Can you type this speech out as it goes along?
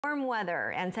Warm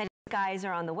weather and sunny skies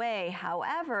are on the way.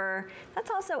 However, that's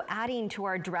also adding to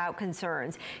our drought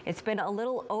concerns. It's been a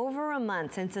little over a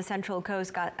month since the Central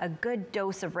Coast got a good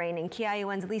dose of rain. And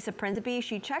KIUN's Lisa Principe,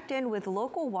 she checked in with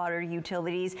local water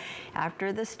utilities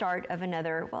after the start of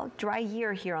another, dry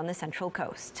year here on the Central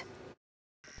Coast.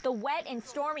 The wet and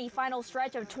stormy final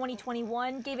stretch of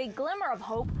 2021 gave a glimmer of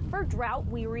hope for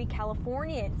drought-weary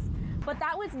Californians. But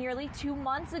that was nearly 2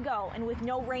 months ago, and with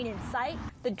no rain in sight,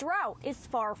 the drought is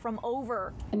far from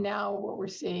over. And now what we're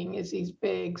seeing is these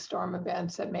big storm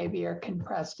events that maybe are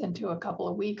compressed into a couple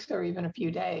of weeks or even a few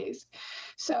days.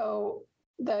 So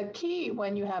the key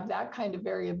when you have that kind of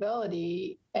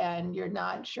variability and you're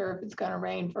not sure if it's going to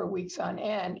rain for weeks on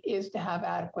end is to have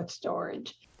adequate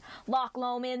storage. Loch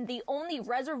Lomond, the only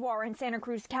reservoir in Santa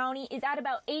Cruz County, is at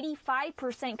about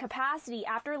 85% capacity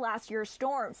after last year's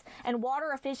storms, and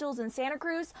water officials in Santa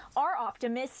Cruz are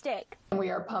optimistic. We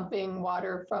are pumping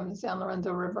water from the San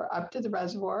Lorenzo River up to the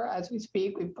reservoir as we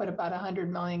speak. We've put about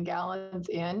 100 million gallons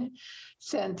in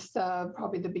since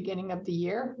probably the beginning of the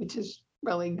year, which is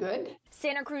really good.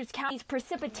 Santa Cruz County's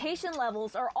precipitation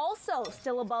levels are also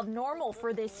still above normal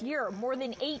for this year, more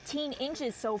than 18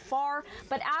 inches so far.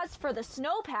 But as for the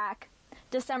snowpack,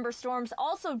 December storms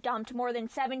also dumped more than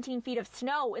 17 feet of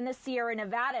snow in the Sierra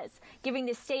Nevadas, giving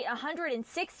the state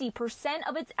 160%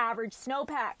 of its average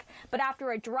snowpack. But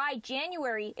after a dry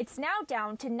January, it's now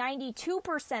down to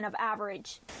 92% of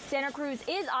average. Santa Cruz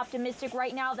is optimistic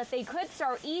right now that they could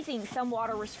start easing some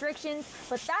water restrictions,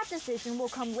 but that decision will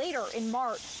come later in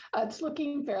March. It's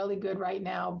looking fairly good right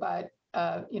now, but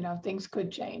things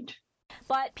could change.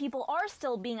 But people are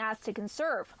still being asked to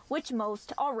conserve, which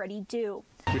most already do.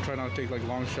 We try not to take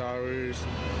long showers,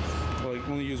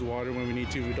 only use water when we need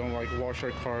to. We don't wash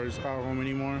our cars at home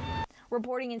anymore.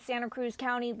 Reporting in Santa Cruz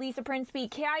County, Lisa Principe,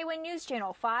 KIUN News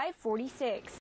Channel 546.